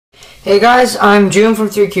Hey guys, I'm June from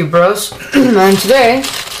threecubebros, and today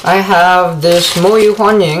I have this MoYu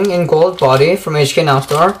HuanYing in gold body from HK Now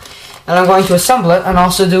Store, and I'm going to assemble it and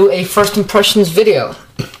also do a first impressions video.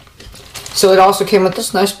 So it also came with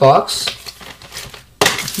this nice box,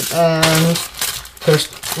 and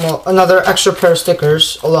another extra pair of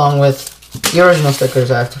stickers along with the original stickers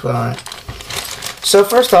I have to put on it. So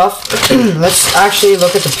first off, let's actually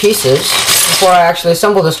look at the pieces before I actually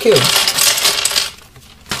assemble this cube.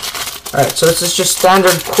 Alright, so this is just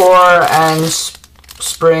standard core and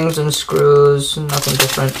springs and screws, nothing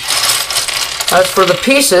different. As for the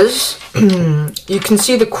pieces, you can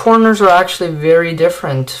see the corners are actually very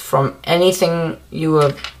different from anything you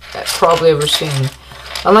have probably ever seen.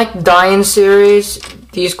 Unlike the die-in series,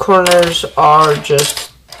 these corners are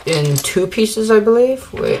just in two pieces, I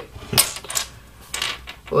believe.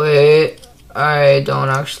 Wait, I don't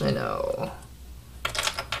actually know.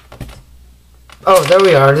 Oh, there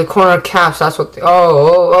we are. The corner caps. That's what.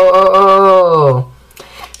 Oh.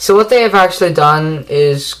 So what they have actually done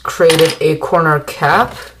is created a corner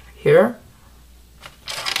cap here,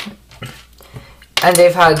 and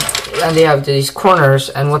they have these corners.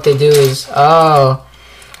 And what they do is, so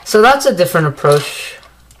that's a different approach.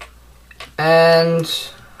 And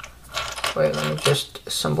wait, let me just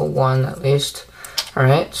assemble one at least. All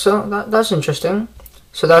right. So that's interesting.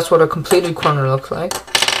 So that's what a completed corner looks like.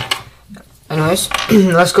 Anyways,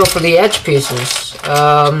 let's go for the edge pieces.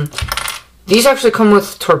 These actually come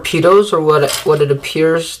with torpedoes, or what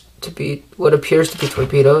appears to be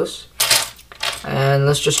torpedoes. And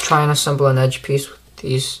let's just try and assemble an edge piece with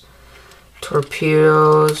these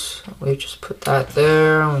torpedoes. We just put that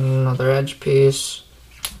there. We need another edge piece.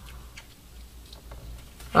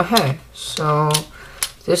 Okay, so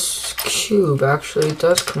this cube actually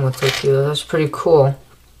does come with torpedoes. That's pretty cool.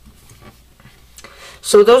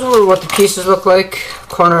 So those were what the pieces look like,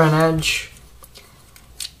 corner and edge.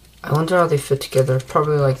 I wonder how they fit together,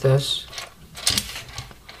 probably like this.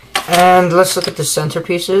 And let's look at the center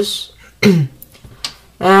pieces. They're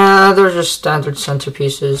just standard center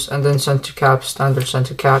pieces, and then center caps, standard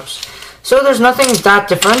center caps. So there's nothing that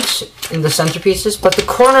different in the center pieces, but the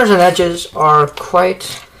corners and edges are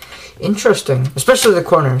quite interesting, especially the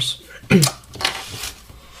corners.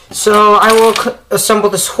 So I will assemble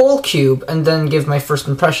this whole cube and then give my first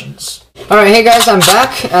impressions. Alright, hey guys, I'm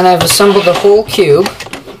back and I've assembled the whole cube.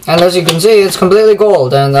 And as you can see, it's completely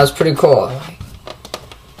gold, and that's pretty cool.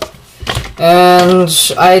 And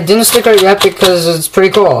I didn't sticker it yet because it's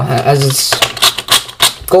pretty cool, as it's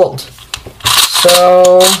gold.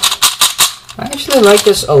 So I actually like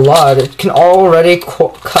this a lot. It can already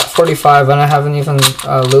cut 45 and I haven't even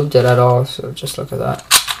lubed it at all, so just look at that.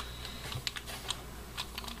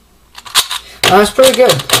 That's pretty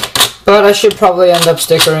good, but I should probably end up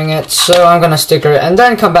stickering it, so I'm gonna sticker it and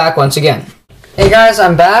then come back once again. Hey guys,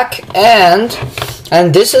 I'm back, and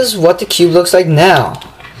this is what the cube looks like now,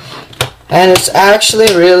 and it's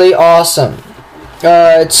actually really awesome.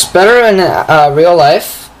 It's better in real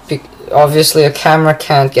life. Obviously, a camera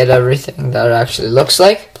can't get everything that it actually looks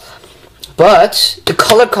like, but the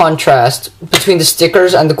color contrast between the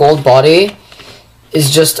stickers and the gold body is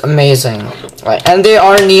just amazing. Right, and they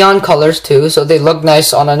are neon colors too, so they look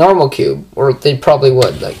nice on a normal cube, or they probably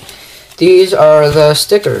would. Like, these are the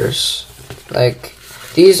stickers. Like,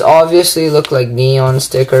 these obviously look like neon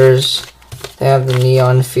stickers. They have the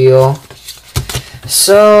neon feel.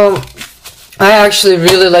 So I actually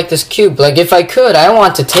really like this cube. Like, if I could, I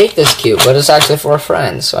want to take this cube, but it's actually for a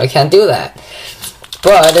friend, so I can't do that.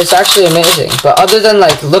 But it's actually amazing. But other than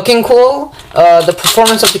like looking cool, the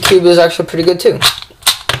performance of the cube is actually pretty good too.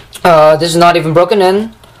 This is not even broken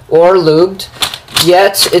in or lubed,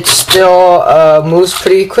 yet it still moves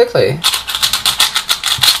pretty quickly.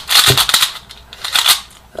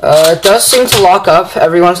 It does seem to lock up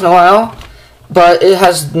every once in a while, but it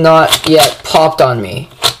has not yet popped on me.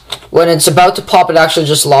 When it's about to pop, it actually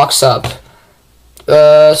just locks up.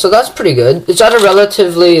 So that's pretty good. It's at a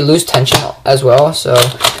relatively loose tension as well, so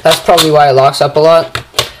that's probably why it locks up a lot.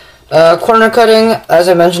 Corner cutting, as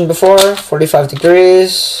I mentioned before, 45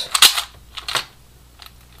 degrees.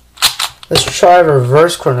 Let's try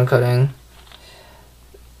reverse corner cutting.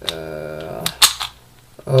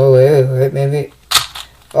 Oh wait, maybe.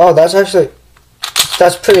 Oh, that's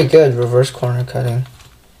pretty good, reverse corner cutting.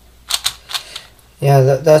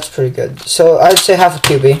 Yeah, that's pretty good. So I'd say half a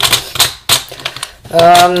QB.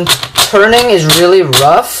 Turning is really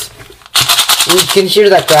rough. You can hear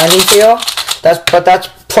that grinding feel. But that's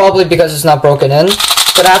probably because it's not broken in.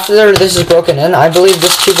 But after this is broken in, I believe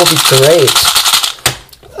this cube will be great.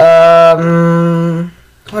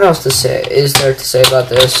 What else is there to say about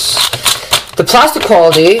this? The plastic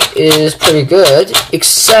quality is pretty good,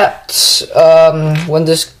 except when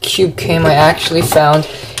this cube came, I actually found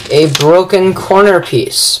a broken corner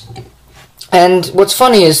piece. And what's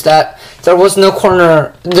funny is that there was no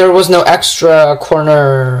extra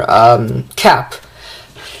corner cap.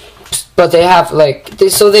 But they have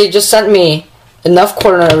so they just sent me enough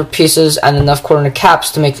corner pieces and enough corner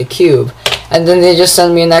caps to make the cube, and then they just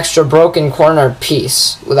sent me an extra broken corner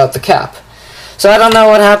piece without the cap. So I don't know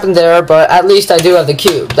what happened there, but at least I do have the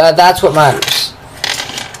cube. That's what matters.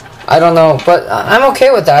 I don't know, but I'm okay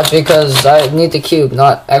with that because I need the cube,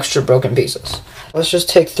 not extra broken pieces. Let's just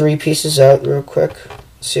take 3 pieces out real quick.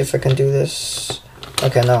 See if I can do this.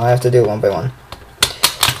 Okay, no, I have to do it one by one.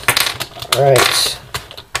 Alright.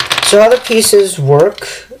 So how the pieces work.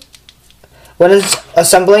 When it's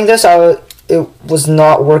assembling this, it was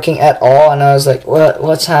not working at all, and I was like,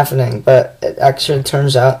 what's happening? But it actually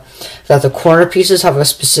turns out that the corner pieces have a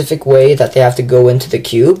specific way that they have to go into the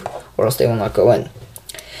cube, or else they will not go in.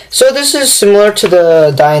 So this is similar to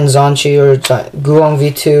the Dian Zanchi or Guang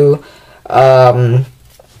V2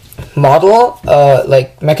 model,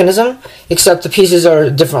 mechanism, except the pieces are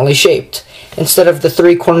differently shaped. Instead of the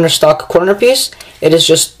 3 corner stock corner piece, it is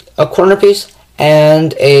just a corner piece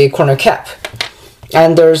and a corner cap.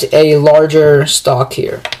 And there's a larger stock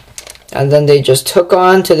here. And then they just hook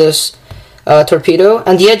on to this torpedo.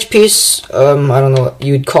 And the edge piece, I don't know what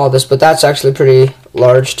you'd call this, but that's actually pretty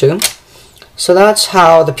large too. So that's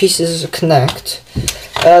how the pieces connect.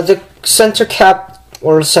 The center cap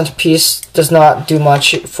or centerpiece does not do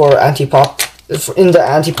much for anti-pop in the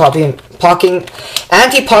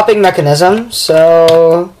anti-popping mechanism.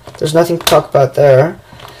 So there's nothing to talk about there.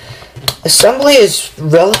 Assembly is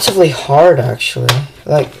relatively hard, actually.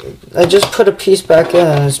 Like, I just put a piece back in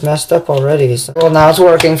and it's messed up already. So, well, now it's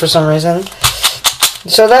working for some reason.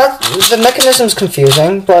 So the mechanism's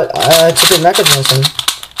confusing, but it's a good mechanism.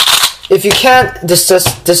 If you can't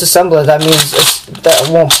disassemble it, that means that it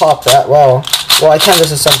won't pop that well. Well, I can't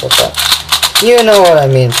disassemble it, but you know what I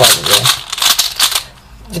mean, probably.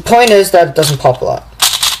 The point is that it doesn't pop a lot.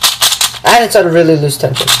 And it's at a really loose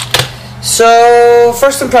tension. So,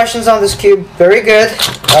 first impressions on this cube, very good.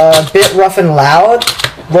 A bit rough and loud.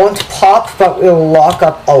 Won't pop, but it will lock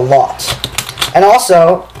up a lot. And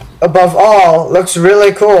also, above all, looks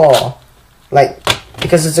really cool.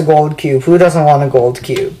 Because it's a gold cube. Who doesn't want a gold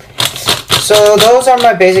cube? So, those are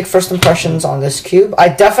my basic first impressions on this cube. I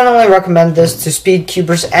definitely recommend this to speed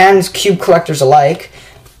cubers and cube collectors alike.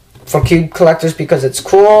 For cube collectors because it's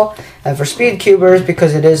cool, and for speed cubers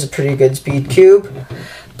because it is a pretty good speed cube.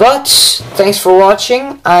 But, thanks for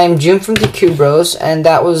watching. I'm June from threecubebros, and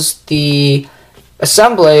that was the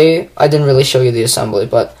assembly. I didn't really show you the assembly,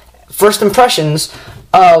 but first impressions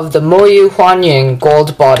of the MoYu HuanYing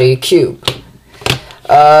gold body cube.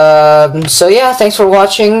 So yeah, thanks for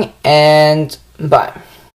watching, and bye.